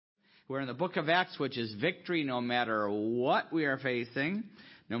We're in the book of Acts, which is victory no matter what we are facing,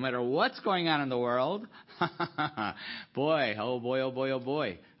 no matter what's going on in the world. Boy, oh boy, oh boy, oh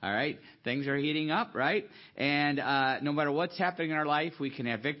boy. All right. Things are heating up, right? And no matter what's happening in our life, we can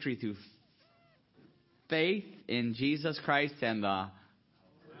have victory through faith in Jesus Christ and the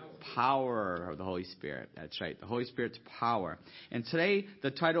power of the Holy Spirit. That's right. The Holy Spirit's power. And today,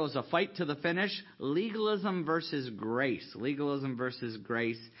 the title is A Fight to the Finish, Legalism versus Grace. Legalism versus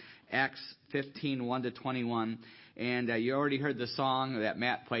Grace. Acts 15, 1-21. And you already heard the song that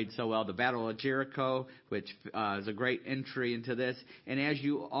Matt played so well, The Battle of Jericho, which is a great entry into this. And as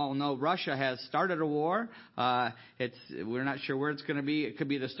you all know, Russia has started a war. We're not sure where it's going to be. It could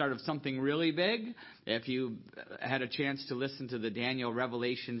be the start of something really big. If you had a chance to listen to the Daniel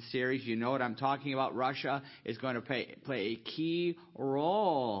Revelation series, you know what I'm talking about. Russia is going to play a key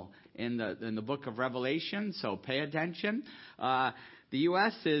role in the book of Revelation, so pay attention. The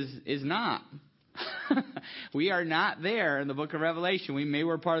U.S. is not. We are not there in the book of Revelation.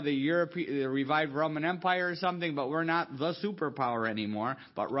 We're part of the revived Roman Empire or something, but we're not the superpower anymore.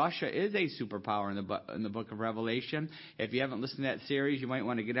 But Russia is a superpower in the book of Revelation. If you haven't listened to that series, you might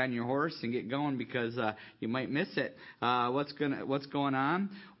want to get on your horse and get going because you might miss it. What's going on?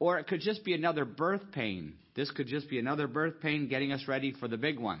 Or it could just be another birth pain. This could just be another birth pain getting us ready for the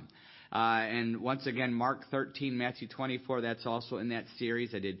big one. And once again, Mark 13, Matthew 24, that's also in that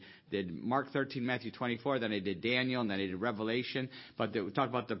series. I did Mark 13, Matthew 24, then I did Daniel, and then I did Revelation. But we talk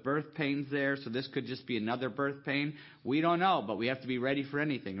about the birth pains there, so this could just be another birth pain. We don't know, but we have to be ready for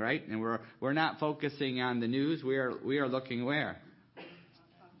anything, right? And we're not focusing on the news. We are looking where?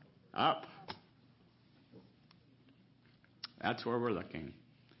 Up. That's where we're looking.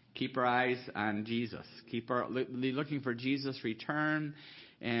 Keep our eyes on Jesus. Keep looking for Jesus' return.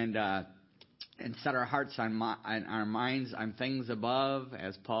 And set our hearts and our minds on things above,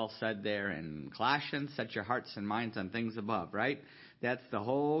 as Paul said there in Colossians. Set your hearts and minds on things above, right? That's the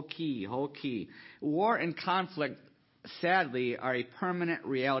whole key. War and conflict, sadly, are a permanent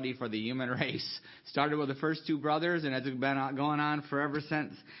reality for the human race. Started with the first two brothers, and it's been going on forever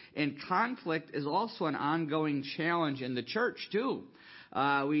since. And conflict is also an ongoing challenge in the church, too.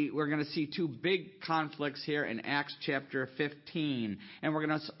 We're going to see two big conflicts here in Acts chapter 15. And we're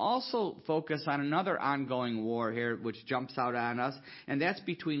going to also focus on another ongoing war here, which jumps out on us. And that's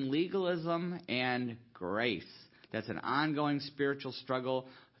between legalism and grace. That's an ongoing spiritual struggle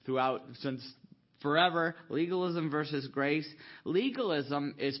since forever. Legalism versus grace.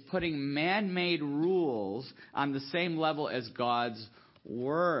 Legalism is putting man-made rules on the same level as God's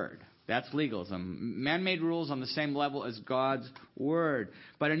Word. That's legalism. Man-made rules on the same level as God's Word.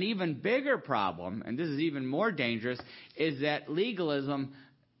 But an even bigger problem, and this is even more dangerous, is that legalism,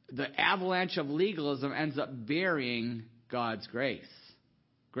 the avalanche of legalism, ends up burying God's grace.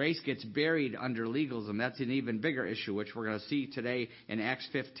 Grace gets buried under legalism. That's an even bigger issue, which we're going to see today in Acts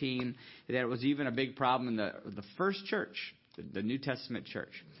 15. That was even a big problem in the first church, the New Testament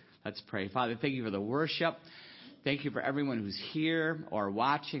church. Let's pray. Father, thank you for the worship. Thank you for everyone who's here or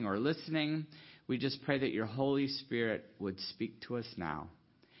watching or listening. We just pray that your Holy Spirit would speak to us now.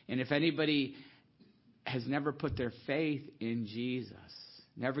 And if anybody has never put their faith in Jesus,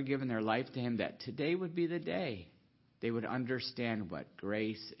 never given their life to him, that today would be the day they would understand what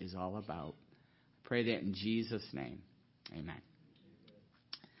grace is all about. Pray that in Jesus' name. Amen.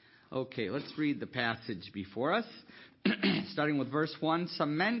 Okay, let's read the passage before us. Starting with verse 1,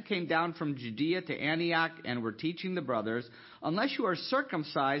 some men came down from Judea to Antioch and were teaching the brothers, unless you are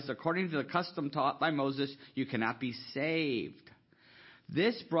circumcised according to the custom taught by Moses, you cannot be saved.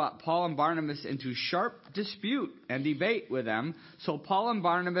 This brought Paul and Barnabas into sharp dispute and debate with them. So Paul and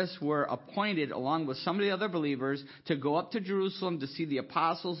Barnabas were appointed, along with some of the other believers, to go up to Jerusalem to see the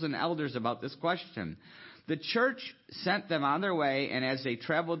apostles and elders about this question. The church sent them on their way, and as they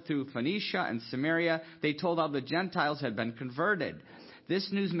traveled through Phoenicia and Samaria, they told how the Gentiles had been converted.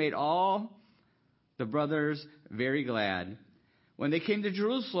 This news made all the brothers very glad. When they came to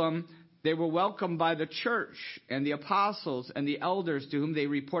Jerusalem, they were welcomed by the church and the apostles and the elders, to whom they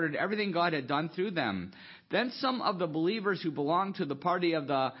reported everything God had done through them. Then some of the believers who belonged to the party of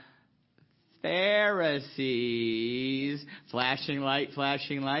the Pharisees, flashing light,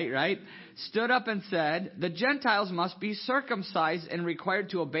 right? Stood up and said, the Gentiles must be circumcised and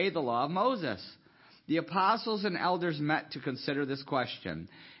required to obey the law of Moses. The apostles and elders met to consider this question.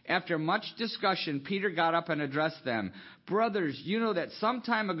 After much discussion, Peter got up and addressed them. Brothers, you know that some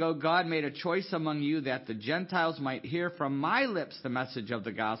time ago God made a choice among you that the Gentiles might hear from my lips the message of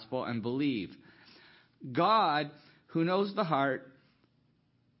the gospel and believe. God, who knows the heart,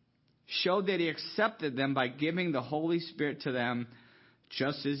 showed that he accepted them by giving the Holy Spirit to them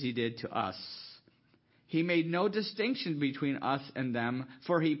just as he did to us. He made no distinction between us and them,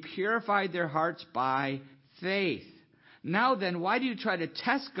 for he purified their hearts by faith. Now then, why do you try to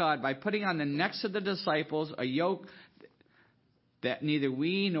test God by putting on the necks of the disciples a yoke that neither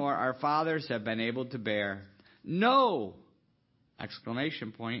we nor our fathers have been able to bear? No!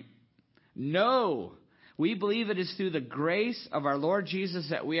 Exclamation point. No! We believe it is through the grace of our Lord Jesus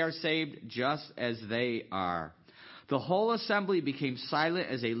that we are saved, just as they are. The whole assembly became silent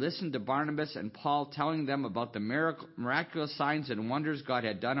as they listened to Barnabas and Paul telling them about the miraculous signs and wonders God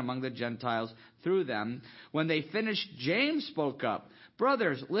had done among the Gentiles through them. When they finished, James spoke up.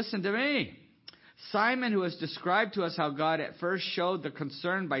 Brothers, listen to me. Simon, who has described to us how God at first showed the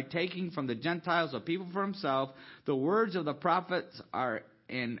concern by taking from the Gentiles a people for himself, the words of the prophets are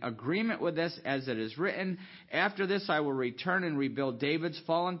in agreement with this, as it is written, after this I will return and rebuild David's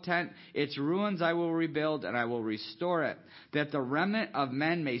fallen tent. Its ruins I will rebuild, and I will restore it, that the remnant of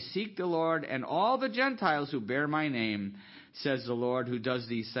men may seek the Lord, and all the Gentiles who bear my name, says the Lord, who does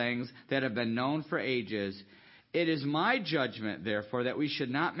these things that have been known for ages. It is my judgment, therefore, that we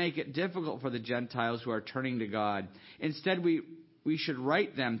should not make it difficult for the Gentiles who are turning to God. Instead, we should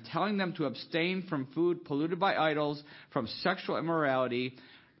write them, telling them to abstain from food polluted by idols, from sexual immorality,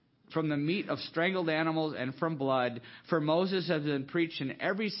 from the meat of strangled animals, and from blood. For Moses has been preached in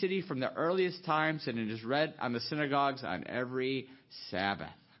every city from the earliest times, and it is read on the synagogues on every Sabbath.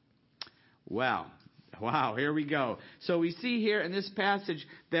 Well, wow, here we go. So we see here in this passage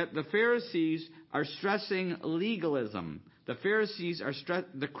that the Pharisees are stressing legalism. The Pharisees are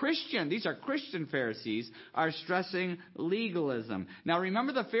these are Christian Pharisees, are stressing legalism. Now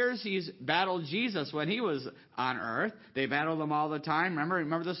remember, the Pharisees battled Jesus when he was on earth. They battled him all the time.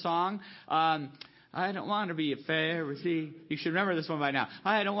 Remember the song? I don't want to be a Pharisee. You should remember this one by now.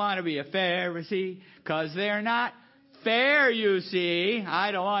 I don't want to be a Pharisee, 'cause they're not fair, you see.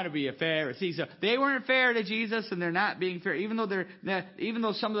 I don't want to be a Pharisee. So they weren't fair to Jesus, and they're not being fair, even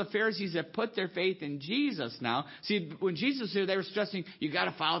though some of the Pharisees have put their faith in Jesus now. See, when Jesus was here, they were stressing, you got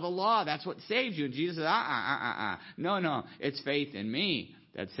to follow the law. That's what saves you. And Jesus said, No, it's faith in me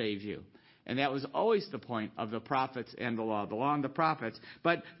that saves you. And that was always the point of the prophets and the law and the prophets.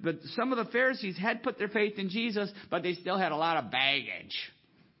 But some of the Pharisees had put their faith in Jesus, but they still had a lot of baggage.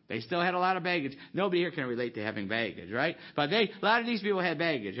 They still had a lot of baggage. Nobody here can relate to having baggage, right? But a lot of these people had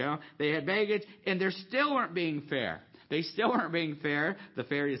baggage, They had baggage, and they still weren't being fair. They still weren't being fair, the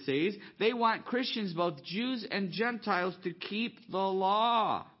Pharisees. They want Christians, both Jews and Gentiles, to keep the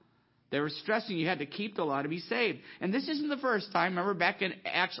law. They were stressing you had to keep the law to be saved. And this isn't the first time. Remember back in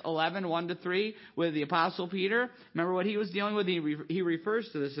Acts 11, 1-3, with the Apostle Peter? Remember what he was dealing with? He refers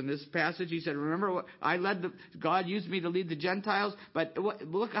to this in this passage. He said, remember, what God used me to lead the Gentiles, but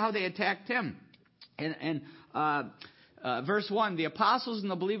look how they attacked him. Verse 1, the apostles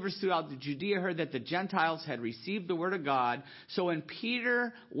and the believers throughout Judea heard that the Gentiles had received the word of God. So when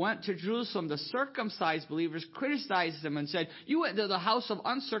Peter went to Jerusalem, the circumcised believers criticized him and said, you went to the house of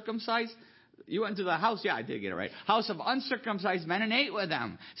uncircumcised? You went to the house, yeah, I did get it right. House of uncircumcised men and ate with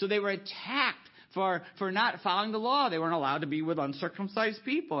them. So they were attacked for not following the law. They weren't allowed to be with uncircumcised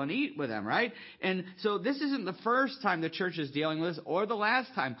people and eat with them, right? And so this isn't the first time the church is dealing with this, or the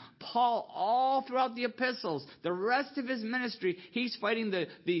last time. Paul, all throughout the epistles, the rest of his ministry, he's fighting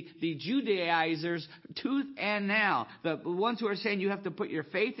the Judaizers tooth and nail. The ones who are saying you have to put your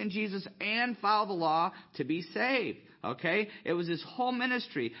faith in Jesus and follow the law to be saved. Okay? It was his whole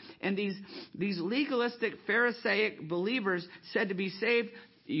ministry. And these legalistic Pharisaic believers said to be saved,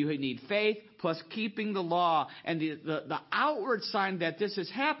 you need faith plus keeping the law. And the outward sign that this has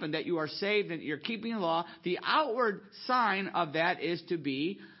happened, that you are saved and you're keeping the law, the outward sign of that is to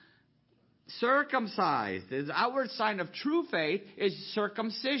be circumcised. The outward sign of true faith is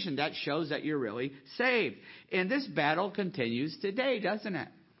circumcision. That shows that you're really saved. And this battle continues today, doesn't it?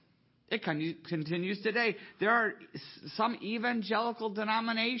 It continues today. There are some evangelical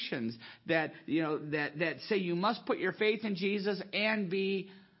denominations that say you must put your faith in Jesus and be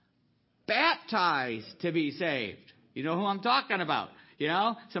baptized to be saved. You know who I'm talking about?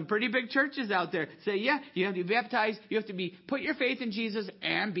 Some pretty big churches out there say, yeah, you have to be baptized. You have to put your faith in Jesus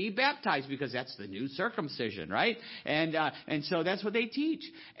and be baptized, because that's the new circumcision, right? And so that's what they teach.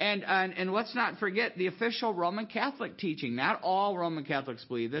 And let's not forget the official Roman Catholic teaching. Not all Roman Catholics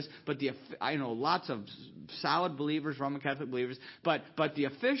believe this, but I know lots of solid believers, Roman Catholic believers. But the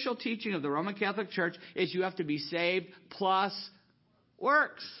official teaching of the Roman Catholic Church is you have to be saved plus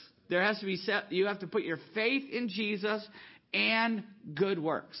works. You have to put your faith in Jesus and good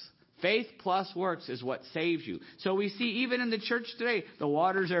works. Faith plus works is what saves you. So we see even in the church today, the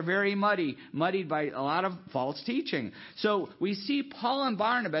waters are very muddied by a lot of false teaching. So we see Paul and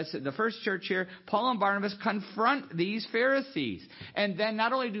Barnabas, the first church here, Paul and Barnabas confront these Pharisees. And then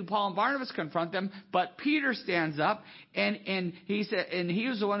not only do Paul and Barnabas confront them, but Peter stands up and he said, and he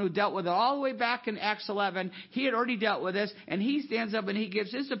was the one who dealt with it all the way back in Acts 11. He had already dealt with this, and he stands up and he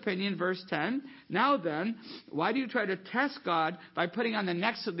gives his opinion, verse 10. Now then, why do you try to test God by putting on the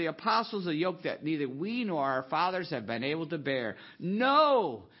necks of the apostles a yoke that neither we nor our fathers have been able to bear?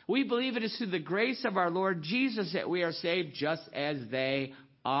 No! We believe it is through the grace of our Lord Jesus that we are saved just as they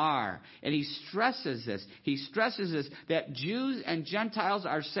are. And he stresses this. He stresses this, that Jews and Gentiles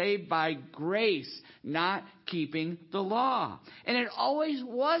are saved by grace, not keeping the law. And it always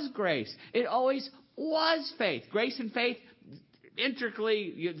was grace. It always was faith. Grace and faith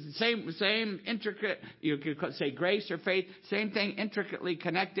intricately, same intricate, you could say grace or faith, same thing, intricately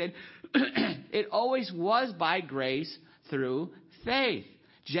connected. It always was by grace through faith.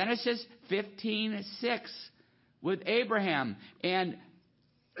 Genesis 15:6 with Abraham. And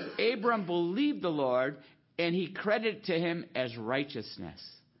Abram believed the Lord, and he credited to him as righteousness.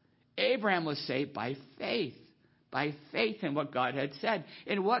 Abraham was saved by faith in what God had said.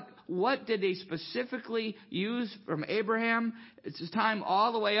 And what did they specifically use from Abraham? It's his time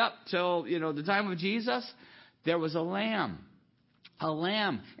all the way up till, the time of Jesus. There was a lamb,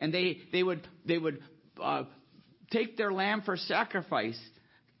 and they would take their lamb for sacrifice.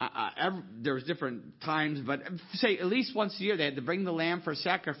 There was different times, but say at least once a year they had to bring the lamb for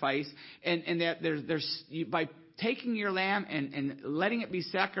sacrifice, and that there's by taking your lamb and letting it be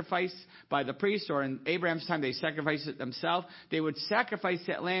sacrificed by the priest, or in Abraham's time they sacrificed it themselves. They would sacrifice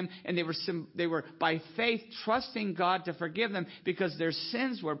that lamb, and they were by faith trusting God to forgive them because their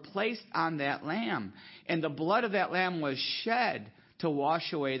sins were placed on that lamb, and the blood of that lamb was shed to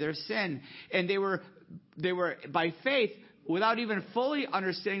wash away their sin, and they were by faith, without even fully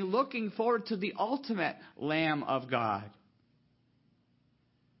understanding, looking forward to the ultimate Lamb of God,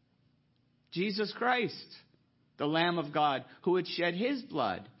 Jesus Christ, the Lamb of God, who would shed his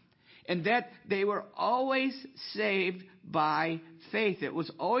blood. And that they were always saved by faith. It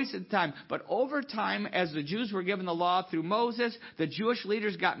was always at the time. But over time, as the Jews were given the law through Moses, the Jewish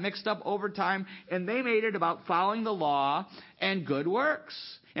leaders got mixed up over time, and they made it about following the law and good works.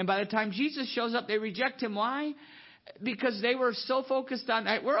 And by the time Jesus shows up, they reject him. Why? Because they were so focused on,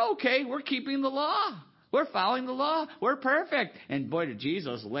 we're okay, we're keeping the law. We're following the law. We're perfect. And boy, did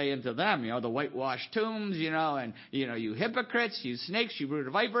Jesus lay into them, the whitewashed tombs, and, you hypocrites, you snakes, you brood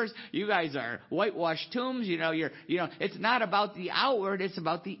of vipers, you guys are whitewashed tombs, it's not about the outward, it's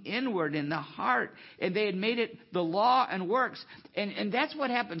about the inward in the heart. And they had made it the law and works. And that's what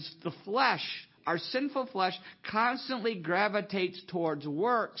happens. The flesh, our sinful flesh, constantly gravitates towards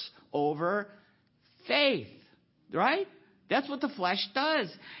works over faith. Right? That's what the flesh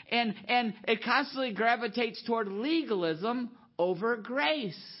does. And it constantly gravitates toward legalism over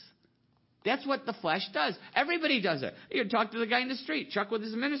grace. That's what the flesh does. Everybody does it. You talk to the guy in the street, Chuck with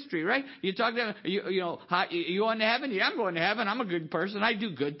his ministry, right? You talk to him, you going to heaven? Yeah, I'm going to heaven. I'm a good person. I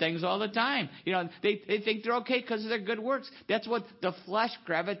do good things all the time. They think they're okay because of their good works. That's what the flesh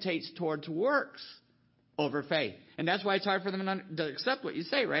gravitates towards, works over faith. And that's why it's hard for them to accept what you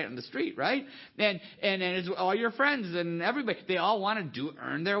say, right, on the street, right? And it's all your friends and everybody, they all want to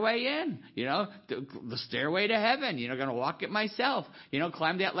earn their way in, the stairway to heaven, going to walk it myself,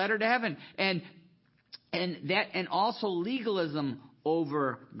 climb that ladder to heaven. And also legalism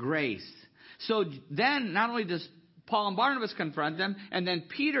over grace. So then not only does Paul and Barnabas confront them, and then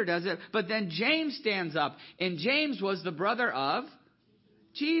Peter does it, but then James stands up. And James was the brother of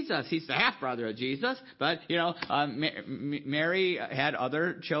Jesus. He's the half-brother of Jesus, but, Mary had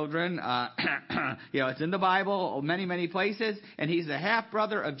other children. It's in the Bible, many, many places, and he's the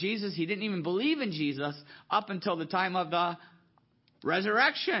half-brother of Jesus. He didn't even believe in Jesus up until the time of the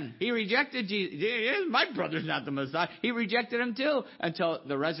resurrection. He rejected Jesus. My brother's not the Messiah. He rejected him too until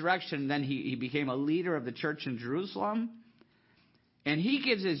the resurrection. Then he became a leader of the church in Jerusalem. And he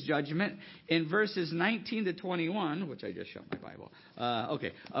gives his judgment in verses 19 to 21, which I just showed my Bible.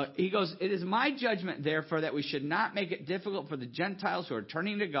 He goes, "It is my judgment, therefore, that we should not make it difficult for the Gentiles who are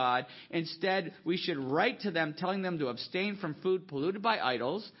turning to God. Instead, we should write to them, telling them to abstain from food polluted by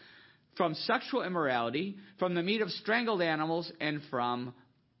idols, from sexual immorality, from the meat of strangled animals, and from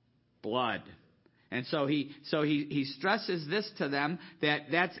blood." And so he stresses this to them,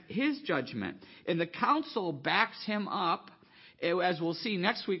 that's his judgment. And the council backs him up. As we'll see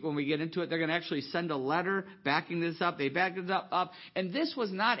next week when we get into it, they're going to actually send a letter backing this up. They backed it up. And this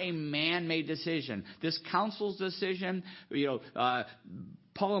was not a man-made decision. This council's decision,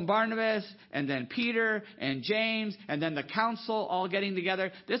 Paul and Barnabas, and then Peter and James, and then the council all getting together.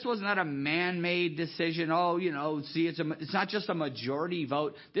 This was not a man-made decision. It's not just a majority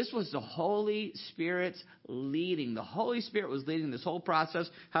vote. This was the Holy Spirit's leading. The Holy Spirit was leading this whole process.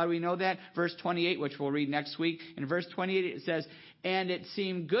 How do we know that? Verse 28, which we'll read next week. In verse 28, it says, "And it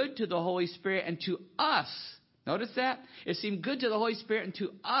seemed good to the Holy Spirit and to us." Notice that? It seemed good to the Holy Spirit and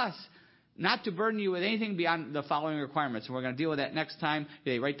to us not to burden you with anything beyond the following requirements. And we're going to deal with that next time.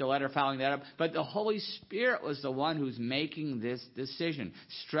 They write the letter following that up. But the Holy Spirit was the one who's making this decision,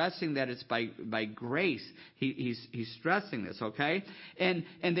 stressing that it's by grace. He's stressing this, okay? And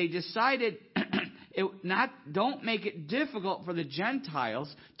they decided don't make it difficult for the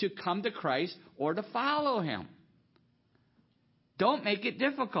Gentiles to come to Christ or to follow him. Don't make it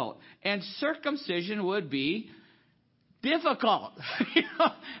difficult. And circumcision would be difficult.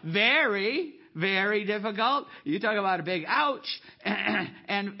 Very, very difficult. You talk about a big ouch.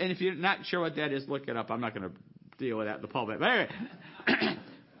 And if you're not sure what that is, look it up. I'm not going to deal with that in the pulpit. But anyway,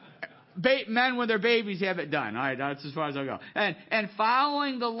 men with their babies have it done. All right, that's as far as I'll go. And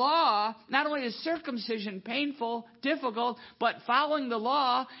following the law, not only is circumcision painful, difficult, but following the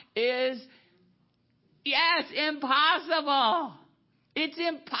law is, impossible. It's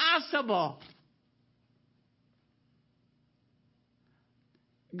impossible.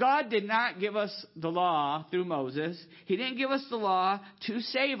 God did not give us the law through Moses. He didn't give us the law to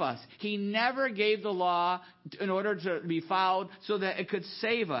save us. He never gave the law in order to be followed so that it could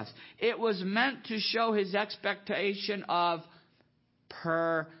save us. It was meant to show his expectation of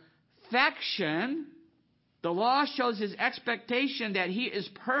perfection. The law shows his expectation that he is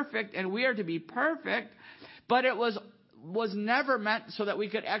perfect and we are to be perfect, but it was never meant so that we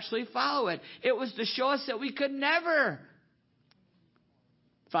could actually follow it. It was to show us that we could never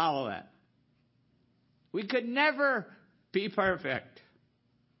follow it. We could never be perfect.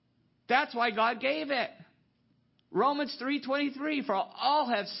 That's why God gave it. Romans 3:23, "For all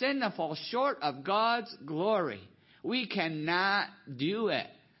have sinned and fall short of God's glory." We cannot do it.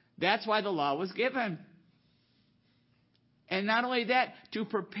 That's why the law was given. And not only that, to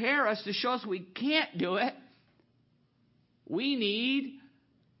prepare us, to show us we can't do it, we need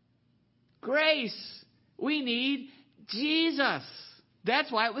grace. We need Jesus.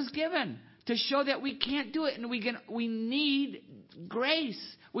 That's why it was given, to show that we can't do it, and we need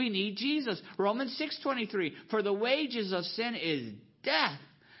grace. We need Jesus. Romans 6:23, "For the wages of sin is death,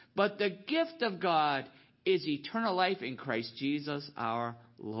 but the gift of God is eternal life in Christ Jesus our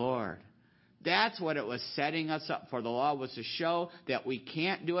Lord." That's what it was setting us up for. The law was to show that we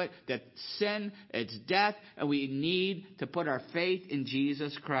can't do it, that sin, it's death, and we need to put our faith in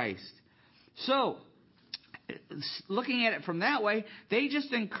Jesus Christ. So, looking at it from that way, they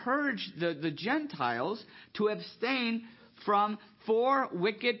just encouraged the Gentiles to abstain from 4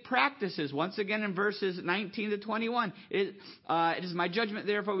 wicked practices. Once again in verses 19 to 21. It is my judgment,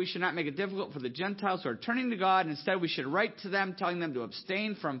 therefore, we should not make it difficult for the Gentiles who are turning to God. Instead, we should write to them, telling them to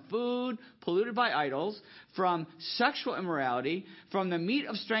abstain from food polluted by idols, from sexual immorality, from the meat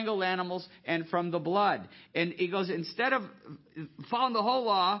of strangled animals, and from the blood. And he goes, instead of following the whole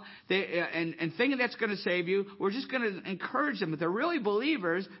law and thinking that's going to save you, we're just going to encourage them. If they're really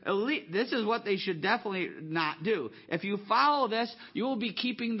believers, this is what they should definitely not do. If you follow this, you will be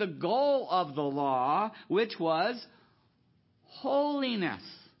keeping the goal of the law, which was holiness.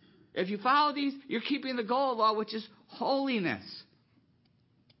 If you follow these, you're keeping the goal of the law, which is holiness.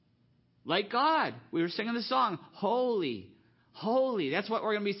 Like God. We were singing the song, Holy, Holy. That's what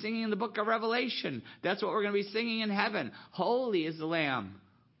we're going to be singing in the book of Revelation. That's what we're going to be singing in heaven. Holy is the Lamb.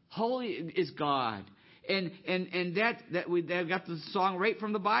 Holy is God. And that got the song right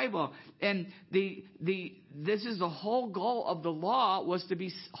from the Bible. And this is the whole goal of the law, was to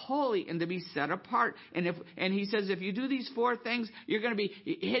be holy and to be set apart. And he says, if you do these 4 things, you're going to be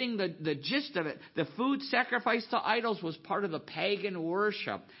hitting the gist of it. The food sacrificed to idols was part of the pagan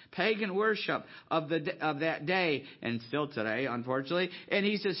worship of that day, and still today, unfortunately. And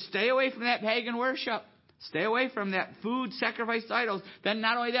he says, stay away from that pagan worship. Stay away from that food sacrificed to idols. Then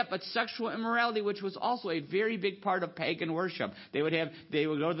not only that, but sexual immorality, which was also a very big part of pagan worship. They would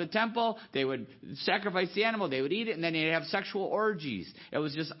go to the temple, they would sacrifice the animal, they would eat it, and then they'd have sexual orgies. It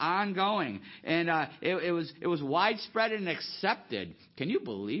was just ongoing. And it was widespread and accepted. Can you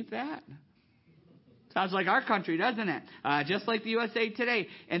believe that? Sounds like our country, doesn't it? Just like the USA Today.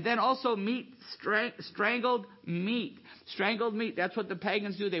 And then also strangled meat. Strangled meat. That's what the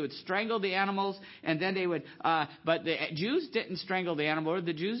pagans do. They would strangle the animals, and then they would... but the Jews didn't strangle the animal. What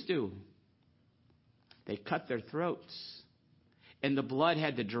did the Jews do? They cut their throats. And the blood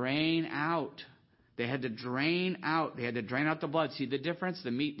had to drain out. They had to drain out. They had to drain out the blood. See the difference?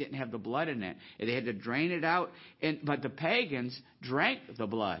 The meat didn't have the blood in it. They had to drain it out. But the pagans drank the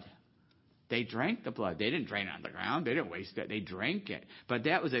blood. They drank the blood. They didn't drain it on the ground. They didn't waste it. They drank it. But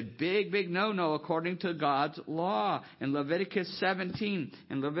that was a big, big no-no according to God's law. In Leviticus 17,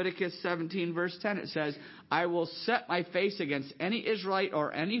 verse 10, it says, I will set my face against any Israelite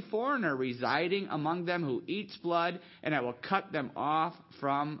or any foreigner residing among them who eats blood, and I will cut them off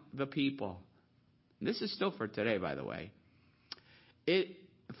from the people. This is still for today, by the way.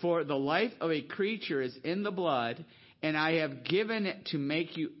 For the life of a creature is in the blood, and I have given it to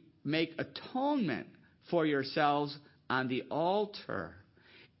make atonement for yourselves on the altar.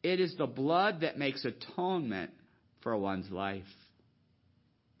 It is the blood that makes atonement for one's life.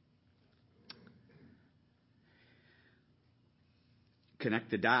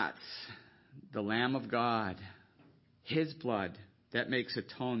 Connect the dots. The Lamb of God, His blood that makes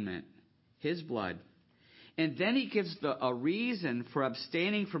atonement. His blood. And then he gives a reason for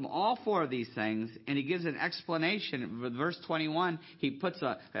abstaining from all four of these things, and he gives an explanation. With verse 21, he puts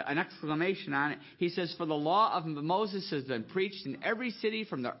an exclamation on it. He says, for the law of Moses has been preached in every city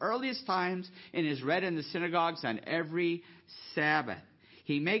from the earliest times and is read in the synagogues on every Sabbath.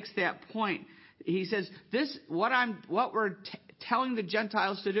 He makes that point. He says, what we're telling the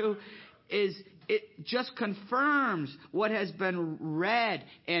Gentiles to do is it just confirms what has been read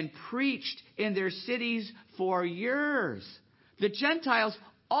and preached in their cities for years. The Gentiles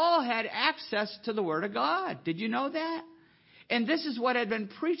all had access to the Word of God. Did you know that? And this is what had been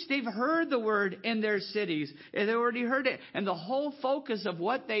preached. They've heard the Word in their cities. They've already heard it. And the whole focus of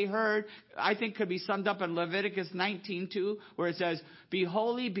what they heard, I think, could be summed up in Leviticus 19:2, where it says, be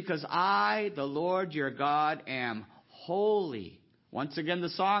holy because I, the Lord your God, am holy. Once again, the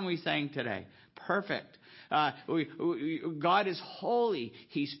song we sang today. Perfect. God is holy.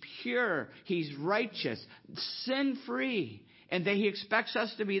 He's pure. He's righteous. Sin-free. And He expects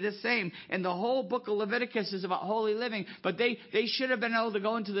us to be the same. And the whole book of Leviticus is about holy living. But they should have been able to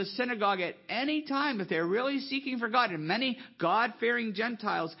go into the synagogue at any time if they're really seeking for God. And many God-fearing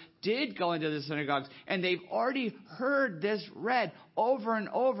Gentiles did go into the synagogues. And they've already heard this read over and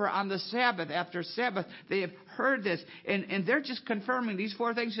over on the Sabbath after Sabbath. They have heard this. And they're just confirming. These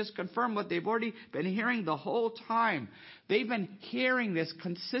four things just confirm what they've already been hearing the whole time. They've been hearing this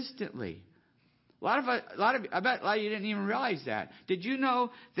consistently. I bet a lot of you didn't even realize that. Did you know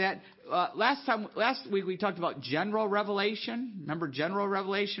that last week we talked about general revelation? Remember general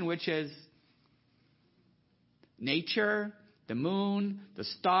revelation, which is nature, the moon, the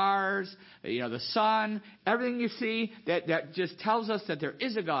stars, the sun, everything you see that just tells us that there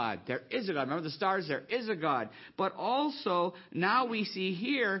is a God. There is a God. Remember the stars? There is a God. But also now we see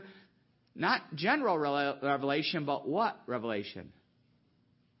here not general revelation, but what revelation?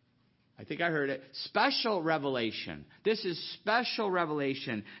 I think I heard it. Special revelation. This is special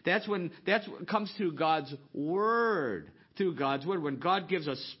revelation. That's what comes through God's Word. Through God's Word. When God gives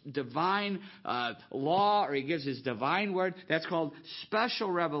us divine law or He gives His divine Word, that's called special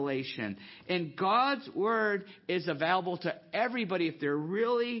revelation. And God's Word is available to everybody if they're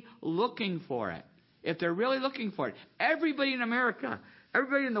really looking for it. If they're really looking for it. Everybody in America,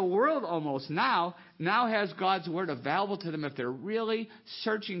 everybody in the world almost now has God's Word available to them if they're really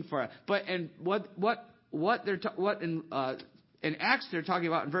searching for it. But in in Acts they're talking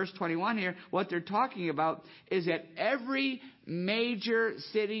about in verse 21 here, what they're talking about is that every major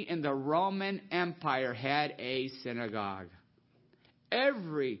city in the Roman Empire had a synagogue.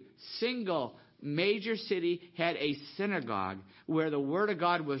 Every single major city had a synagogue where the Word of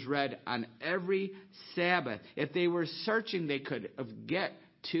God was read on every Sabbath. If they were searching, they could get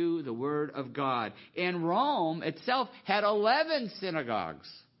to the Word of God. And Rome itself had 11 synagogues.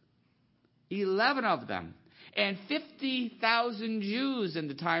 11 of them. And 50,000 Jews in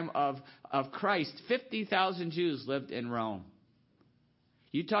the time of Christ. 50,000 Jews lived in Rome.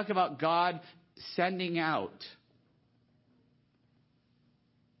 You talk about God sending out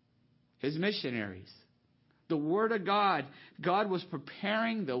His missionaries. The Word of God. God was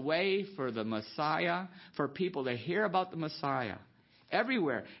preparing the way for the Messiah, for people to hear about the Messiah.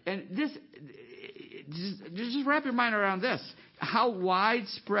 Everywhere. And just wrap your mind around this. How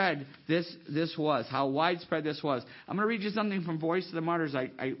widespread this was. How widespread this was. I'm going to read you something from Voice of the Martyrs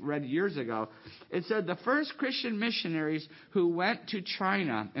I read years ago. It said the first Christian missionaries who went to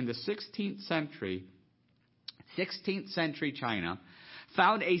China in the 16th century China,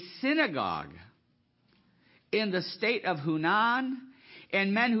 found a synagogue in the state of Hunan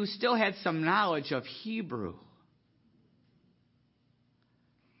and men who still had some knowledge of Hebrew.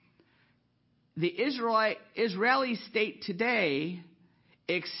 The Israeli state today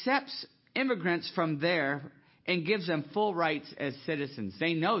accepts immigrants from there and gives them full rights as citizens.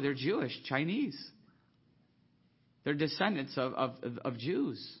 They know they're Jewish, Chinese. They're descendants of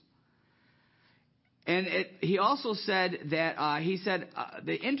Jews. And he also said that,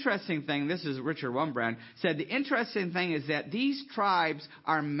 the interesting thing, this is Richard Wurmbrand, said the interesting thing is that these tribes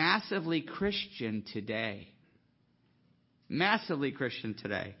are massively Christian today. Massively Christian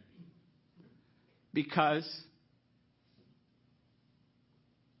today. Because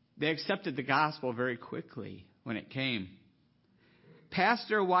they accepted the gospel very quickly when it came.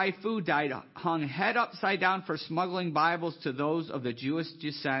 Pastor Wai Fu died hung head upside down for smuggling Bibles to those of the Jewish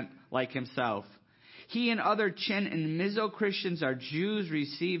descent like himself. He and other Chin and Mizo Christians are Jews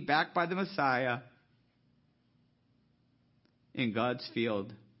received back by the Messiah in God's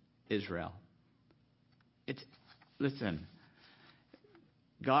field, Israel. Listen,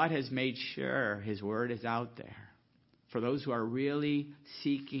 God has made sure His word is out there for those who are really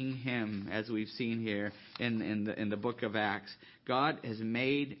seeking Him, as we've seen here in the book of Acts. God has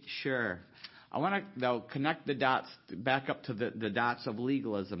made sure. I want to, though, connect the dots back up to the dots of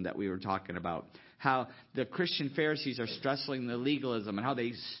legalism that we were talking about. How the Christian Pharisees are stressing the legalism and how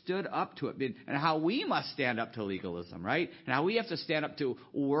they stood up to it, and how we must stand up to legalism, right? And how we have to stand up to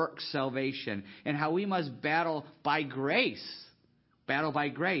work salvation, and how we must battle by grace. Battle by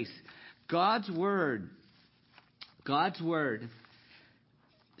grace. God's word,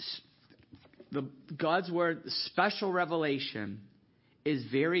 special revelation is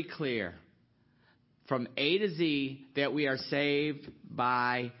very clear from A to Z that we are saved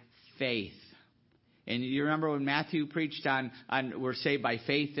by faith. And you remember when Matthew preached on we're saved by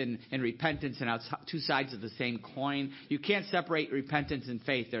faith and repentance, and how it's two sides of the same coin. You can't separate repentance and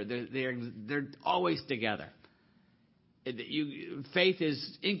faith. They're always together. Faith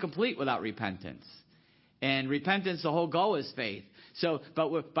is incomplete without repentance. And repentance, the whole goal is faith.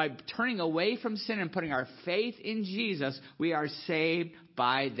 But by turning away from sin and putting our faith in Jesus, we are saved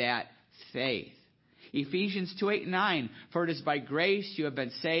by that faith. Ephesians 2:8-9, for it is by grace you have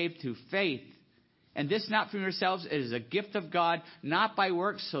been saved through faith. And this not from yourselves, it is a gift of God, not by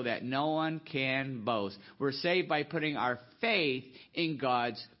works, so that no one can boast. We're saved by putting our faith in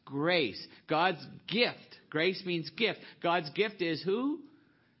God's grace. God's gift. Grace means gift. God's gift is who?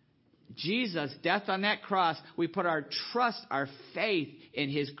 Jesus' death on that cross. We put our trust, our faith in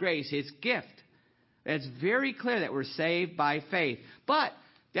His grace, His gift. It's very clear that we're saved by faith. But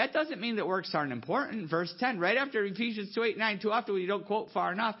that doesn't mean that works aren't important. Verse 10, right after Ephesians 2:8-9, too often we don't quote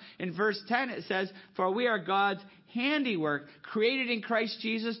far enough. In verse 10 it says, for we are God's handiwork, created in Christ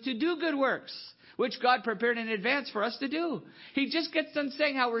Jesus to do good works, which God prepared in advance for us to do. He just gets done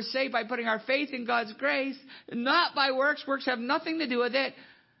saying how we're saved by putting our faith in God's grace, not by works. Works have nothing to do with it.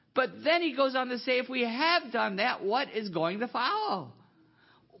 But then he goes on to say, if we have done that, what is going to follow?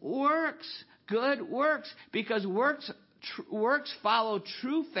 Works. Good works. Because works follow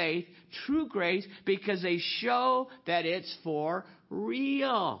true faith, true grace, because they show that it's for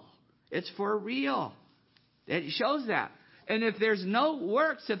real. It's for real. It shows that. And if there's no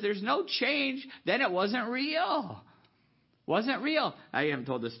works, if there's no change, then it wasn't real. Wasn't real. I haven't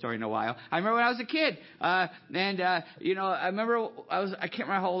told this story in a while. I remember when I was a kid, I remember I can't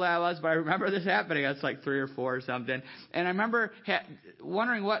remember how old I was, but I remember this happening. I was like 3 or 4 or something, and I remember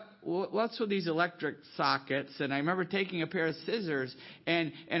wondering what's with these electric sockets. And I remember taking a pair of scissors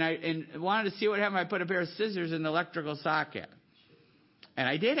and wanted to see what happened. I put a pair of scissors in the electrical socket, and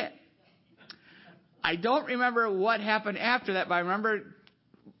I did it. I don't remember what happened after that, but I remember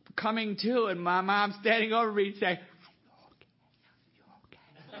coming to and my mom standing over me saying,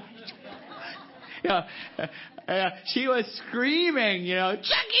 she was screaming,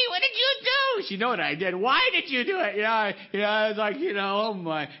 Chucky, what did you do? She knew what I did. Why did you do it? I was like, oh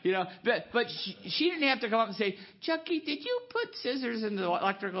my, but she didn't have to come up and say, Chucky, did you put scissors in the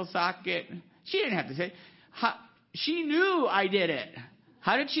electrical socket? She didn't have to say. She knew I did it.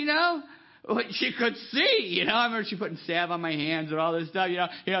 How did she know? Well, she could see, I remember she putting salve on my hands and all this stuff,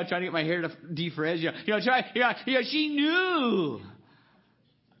 trying to get my hair to defrizz, she knew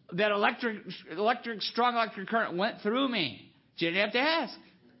that strong electric current went through me. She didn't have to ask.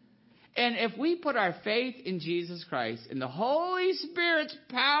 And if we put our faith in Jesus Christ and the Holy Spirit's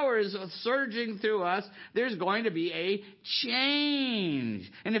powers surging through us, there's going to be a change.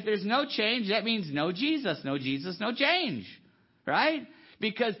 And if there's no change, that means no Jesus, no change. Right?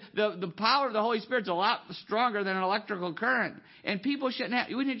 Because the power of the Holy Spirit's a lot stronger than an electrical current. And people we shouldn't have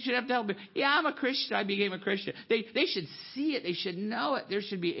to tell them, yeah, I'm a Christian, I became a Christian. They should see it, they should know it. There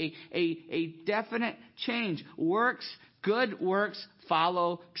should be a definite change. Good works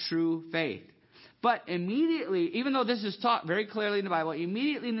follow true faith. But immediately, even though this is taught very clearly in the Bible,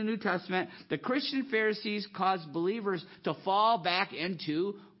 immediately in the New Testament, the Christian Pharisees caused believers to fall back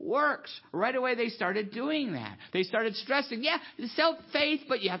into works. Right away, they started doing that. They started stressing, faith,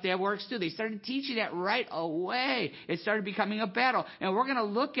 but you have to have works too. They started teaching that right away. It started becoming a battle. And we're going to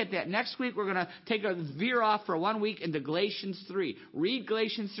look at that. Next week, we're going to take a veer off for 1 week into Galatians 3. Read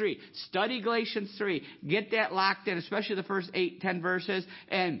Galatians 3. Study Galatians 3. Get that locked in, especially the first 8-10 verses.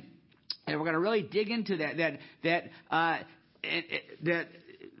 And we're going to really dig into that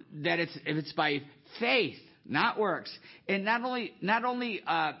it's by faith, not works, and not only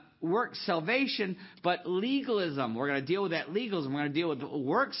works salvation, but legalism. We're going to deal with that legalism. We're going to deal with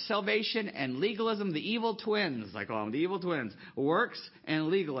works salvation and legalism, the evil twins, I call them, the evil twins, works and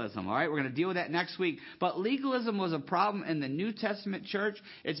legalism. All right, we're going to deal with that next week. But legalism was a problem in the New Testament church.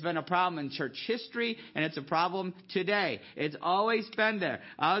 It's been a problem in church history, and it's a problem today. It's always been there.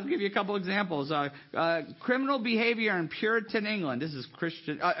 I'll give you a couple examples. Criminal behavior in Puritan England. This is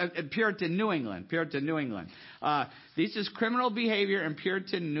Puritan New England. This is criminal behavior in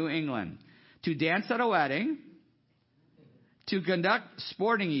Puritan New England. To dance at a wedding, to conduct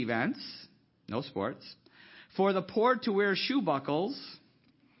sporting events, no sports, for the poor to wear shoe buckles,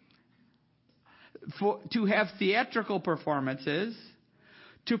 to have theatrical performances,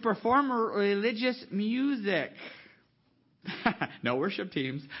 to perform religious music. No worship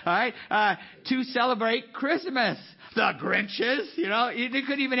teams. All right. To celebrate Christmas. The Grinches, they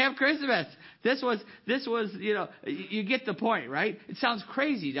couldn't even have Christmas. This was, you get the point, right? It sounds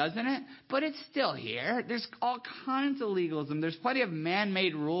crazy, doesn't it? But it's still here. There's all kinds of legalism. There's plenty of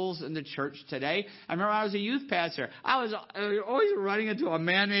man-made rules in the church today. I remember when I was a youth pastor, I was always running into a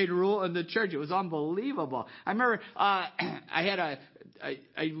man-made rule in the church. It was unbelievable. I remember I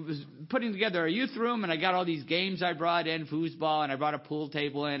was putting together a youth room, and I got all these games I brought in, foosball, and I brought a pool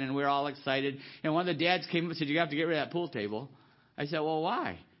table in, and we were all excited. And one of the dads came up and said, "You have to get rid of that pool table." I said, "Well,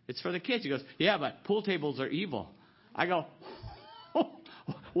 why?" "It's for the kids." He goes, "Yeah, but pool tables are evil." I go,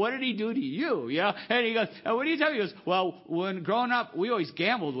 "What did he do to you?" And he goes, "What are you telling me?" He goes, "Well, when growing up, we always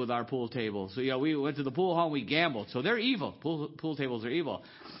gambled with our pool tables. So, we went to the pool hall and we gambled. So they're evil. Pool tables are evil."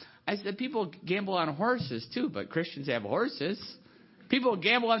 I said, "People gamble on horses too, but Christians have horses. People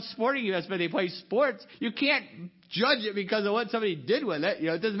gamble on sporting events, but they play sports. You can't judge it because of what somebody did with it.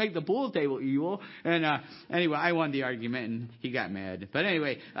 It doesn't make the pool table evil." And anyway, I won the argument, and he got mad. But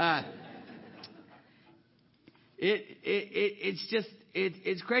anyway,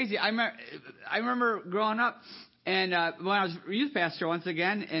 it's crazy. I remember growing up, and when I was youth pastor once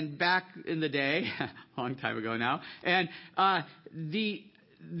again, and back in the day, a long time ago now, and we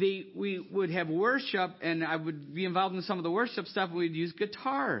would have worship, and I would be involved in some of the worship stuff, and we'd use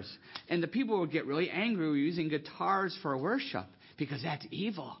guitars. And the people would get really angry. We were using guitars for worship because that's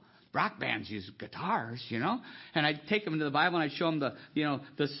evil. Rock bands use guitars, And I'd take them to the Bible, and I'd show them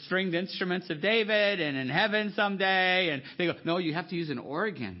the stringed instruments of David and in heaven someday. And they go, "No, you have to use an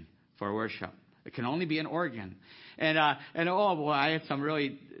organ for worship. It can only be an organ." And oh boy, I had some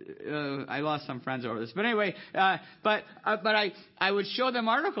really, I lost some friends over this. But anyway, but I would show them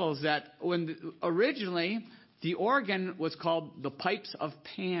articles that originally the organ was called the pipes of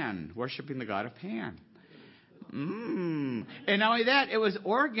Pan, worshiping the god of Pan. And not only that,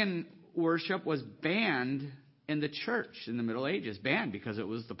 organ worship was banned in the church in the Middle Ages, banned because it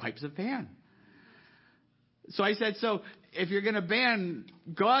was the pipes of Pan. So I said, so if you're going to ban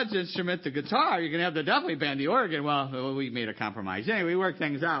God's instrument, the guitar, you're going to have to definitely ban the organ. Well, we made a compromise. Anyway, we worked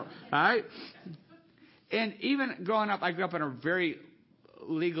things out. All right. And even growing up, I grew up in a very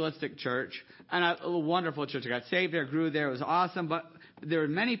legalistic church, and a wonderful church. I got saved there, grew there. It was awesome, but there were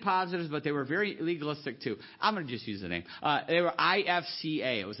many positives, but they were very legalistic too. I'm going to just use the name. They were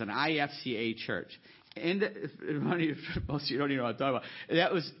IFCA. It was an IFCA church. Most of you don't even know what I'm talking about.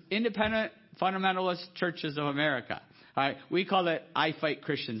 That was Independent Fundamentalist Churches of America. All right, we call it "I Fight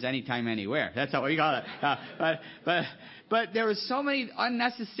Christians Anytime, Anywhere." That's how we call it. But there were so many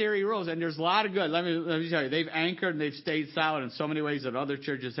unnecessary rules, and there's a lot of good. Let me tell you, they've anchored and they've stayed solid in so many ways that other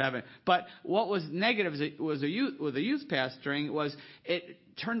churches haven't. But what was negative with the youth pastoring was it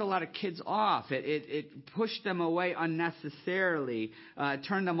turned a lot of kids off. It pushed them away unnecessarily,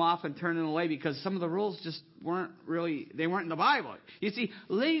 turned them off and turned them away because some of the rules just weren't in the Bible. You see,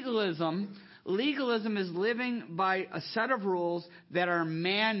 legalism is living by a set of rules that are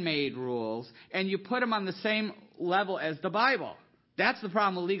man-made rules, and you put them on the same level as the Bible. That's the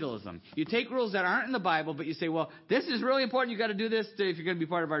problem with legalism. You take rules that aren't in the Bible, but you say, well, this is really important. You've got to do this if you're going to be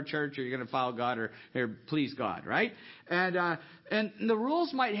part of our church or you're going to follow God or please God, right? And the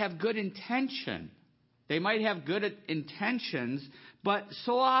rules might have good intention. They might have good intentions, but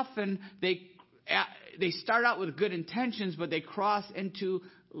so often they they start out with good intentions, but they cross into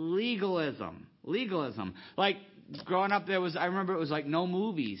legalism. Legalism. Like growing up, I remember it was like no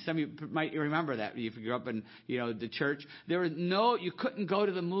movies. Some of you might remember that if you grew up in, the church. You couldn't go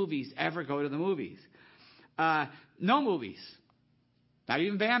to the movies, ever go to the movies. No movies. Not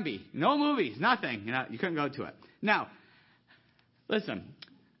even Bambi. No movies. Nothing. You couldn't go to it. Now, listen.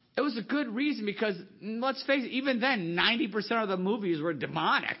 It was a good reason because, let's face it, even then, 90% of the movies were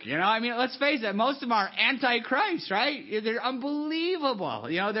demonic. Let's face it, most of them are anti-Christ, right? They're unbelievable.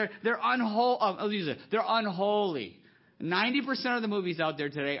 They're unholy. They're unholy. 90% of the movies out there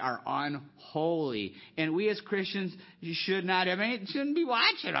today are unholy. And we as Christians shouldn't be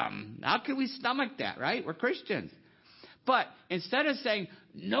watching them. How can we stomach that, right? We're Christians. But instead of saying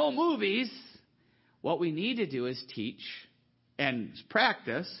no movies, what we need to do is teach and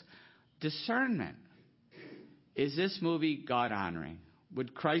practice discernment. Is this movie God honoring?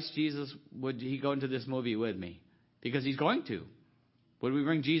 Would Christ Jesus, would he go into this movie with me? Because he's going to. Would we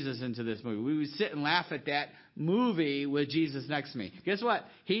bring Jesus into this movie? We would sit and laugh at that movie with Jesus next to me. Guess what?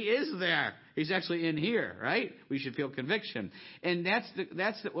 He is there. He's actually in here, right? We should feel conviction. And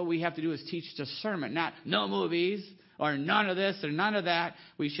that's what we have to do is teach discernment. Not no movies or none of this or none of that.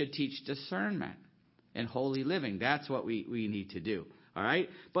 We should teach discernment and holy living. That's what we need to do. All right?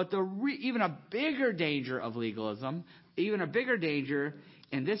 But even a bigger danger of legalism,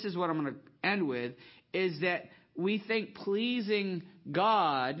 and this is what I'm going to end with, is that we think pleasing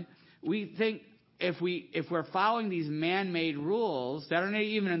God, we think if we're following these man-made rules that are not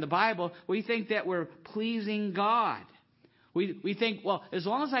even in the Bible, we think that we're pleasing God. We think, well, as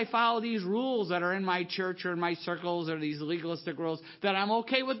long as I follow these rules that are in my church or in my circles or these legalistic rules, that I'm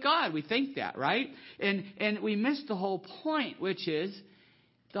okay with God. We think that, right? And we miss the whole point, which is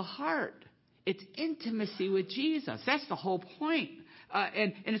the heart. It's intimacy with Jesus. That's the whole point.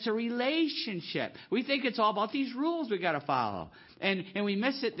 And it's a relationship. We think it's all about these rules we got to follow. And we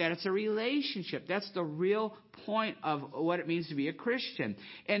miss it that it's a relationship. That's the real point of what it means to be a Christian.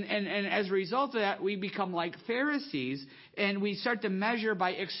 And as a result of that, we become like Pharisees and we start to measure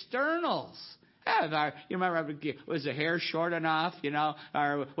by externals. You remember, was the hair short enough?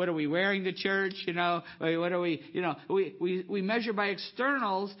 Or what are we wearing to church? What are we measure by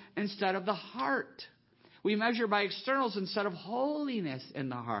externals instead of the heart. We measure by externals instead of holiness in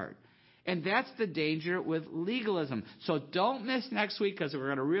the heart. And that's the danger with legalism. So don't miss next week because we're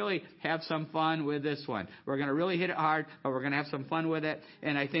going to really have some fun with this one. We're going to really hit it hard, but we're going to have some fun with it.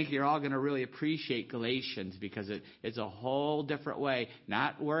 And I think you're all going to really appreciate Galatians because it's a whole different way.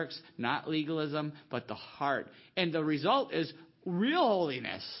 Not works, not legalism, but the heart. And the result is real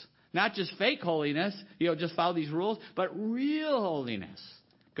holiness. Not just fake holiness, just follow these rules, but real holiness.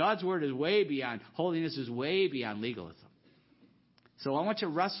 God's word is way beyond, holiness is way beyond legalism. So I want you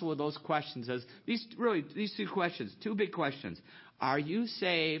to wrestle with those questions as these two questions, two big questions. Are you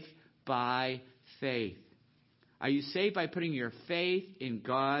saved by faith? Are you saved by putting your faith in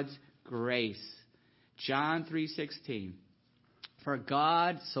God's grace? John 3:16. For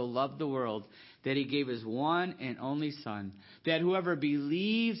God so loved the world that he gave his one and only Son, that whoever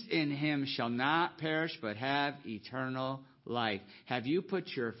believes in him shall not perish but have eternal life. Have you put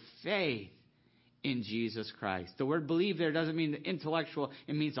your faith in Jesus Christ? The word believe there doesn't mean the intellectual.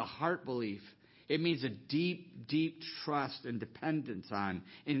 It means a heart belief. It means a deep, deep trust and dependence on,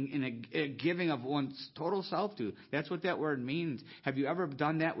 in a giving of one's total self to. That's what that word means. Have you ever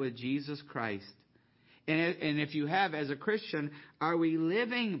done that with Jesus Christ? And if you have, as a Christian, are we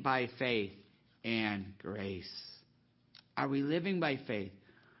living by faith and grace? Are we living by faith?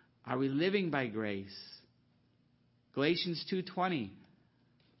 Are we living by grace? Galatians 2:20.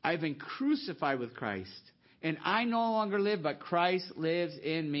 I've been crucified with Christ, and I no longer live, but Christ lives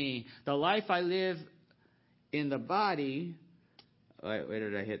in me. The life I live in the body. Where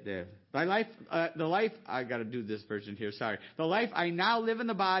did I hit there? The life, I got to do this version here, sorry. The life I now live in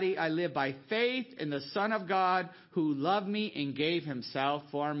the body, I live by faith in the Son of God who loved me and gave himself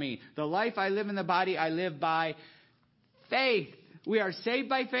for me. The life I live in the body, I live by faith. We are saved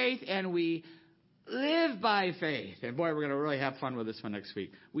by faith and we live by faith. And boy, we're going to really have fun with this one next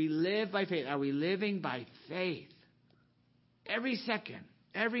week. We live by faith. Are we living by faith? Every second,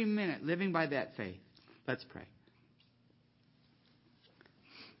 every minute, living by that faith. Let's pray.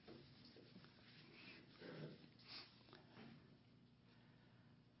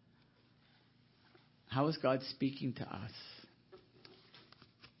 How is God speaking to us?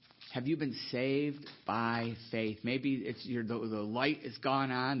 Have you been saved by faith? Maybe it's the light is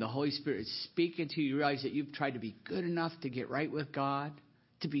gone on. The Holy Spirit is speaking to you. You realize that you've tried to be good enough to get right with God,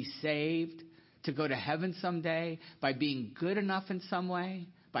 to be saved, to go to heaven someday by being good enough in some way,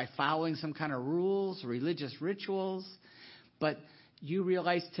 by following some kind of rules, religious rituals. But you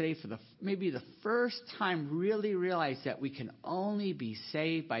realize today, for maybe the first time, really realize that we can only be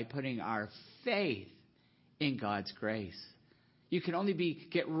saved by putting our faith in God's grace. You can only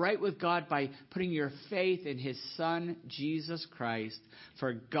get right with God by putting your faith in His Son, Jesus Christ.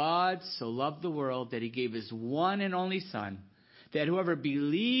 For God so loved the world that He gave His one and only Son, that whoever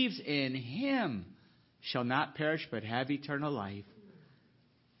believes in Him shall not perish but have eternal life.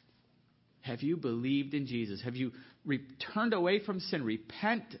 Have you believed in Jesus? Have you turned away from sin?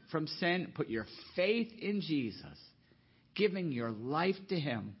 Repent from sin. Put your faith in Jesus. Giving your life to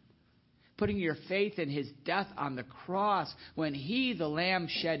Him. Putting your faith in His death on the cross when He, the Lamb,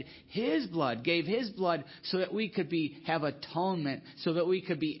 shed His blood, gave His blood so that we could have atonement, so that we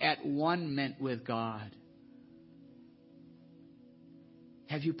could be at one-ment with God.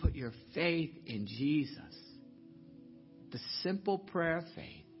 Have you put your faith in Jesus? The simple prayer of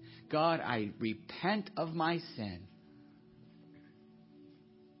faith. God, I repent of my sin.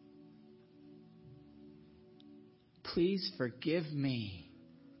 Please forgive me.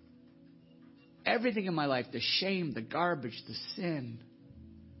 Everything in my life, the shame, the garbage, the sin.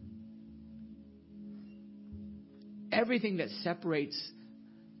 Everything that separates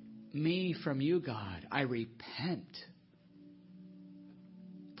me from you, God, I repent.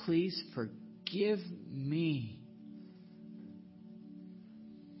 Please forgive me.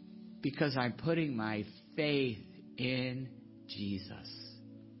 Because I'm putting my faith in Jesus.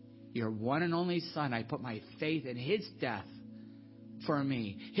 Your one and only Son, I put my faith in His death for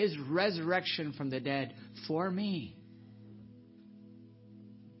me. His resurrection from the dead for me.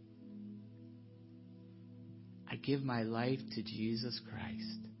 I give my life to Jesus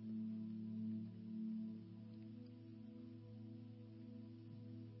Christ.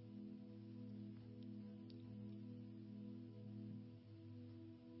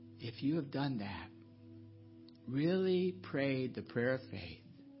 If you have done that, really prayed the prayer of faith,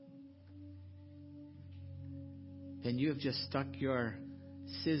 then you have just stuck your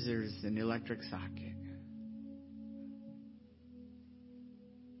scissors in the electric socket.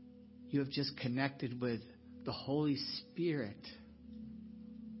 You have just connected with the Holy Spirit.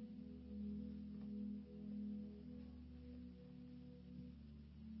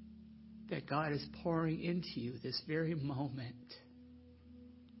 That God is pouring into you this very moment.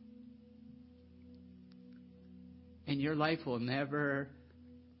 And your life will never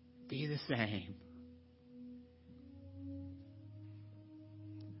be the same.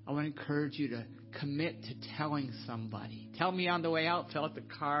 I want to encourage you to commit to telling somebody. Tell me on the way out. Fill out the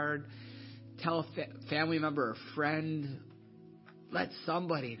card. Tell a family member or friend. Let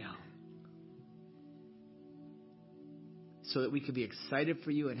somebody know. So that we can be excited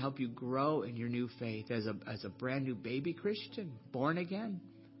for you and help you grow in your new faith as a brand new baby Christian, born again.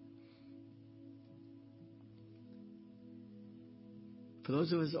 For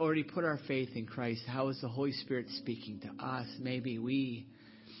those of us who already put our faith in Christ, how is the Holy Spirit speaking to us? Maybe we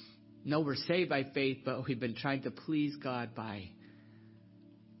know we're saved by faith, but we've been trying to please God by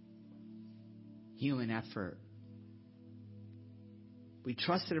human effort. We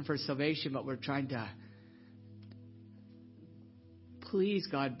trusted Him for salvation, but we're trying to please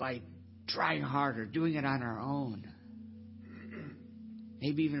God by trying harder, doing it on our own.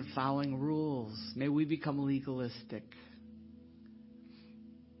 Maybe even following rules. Maybe we become legalistic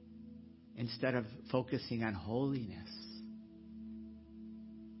instead of focusing on holiness.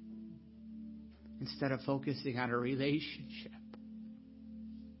 Instead of focusing on a relationship.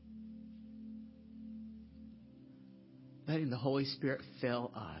 Letting the Holy Spirit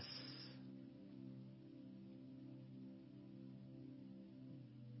fill us.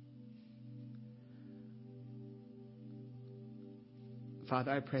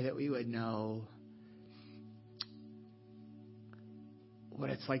 Father, I pray that we would know what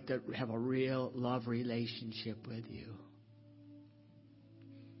it's like to have a real love relationship with you.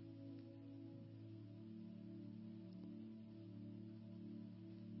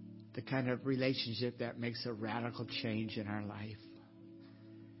 The kind of relationship that makes a radical change in our life.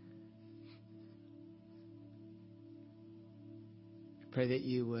 I pray that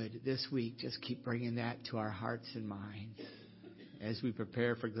you would, this week, just keep bringing that to our hearts and minds as we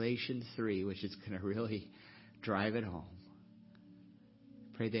prepare for Galatians 3, which is going to really drive it home.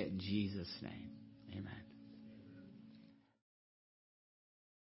 Pray that in Jesus' name. Amen.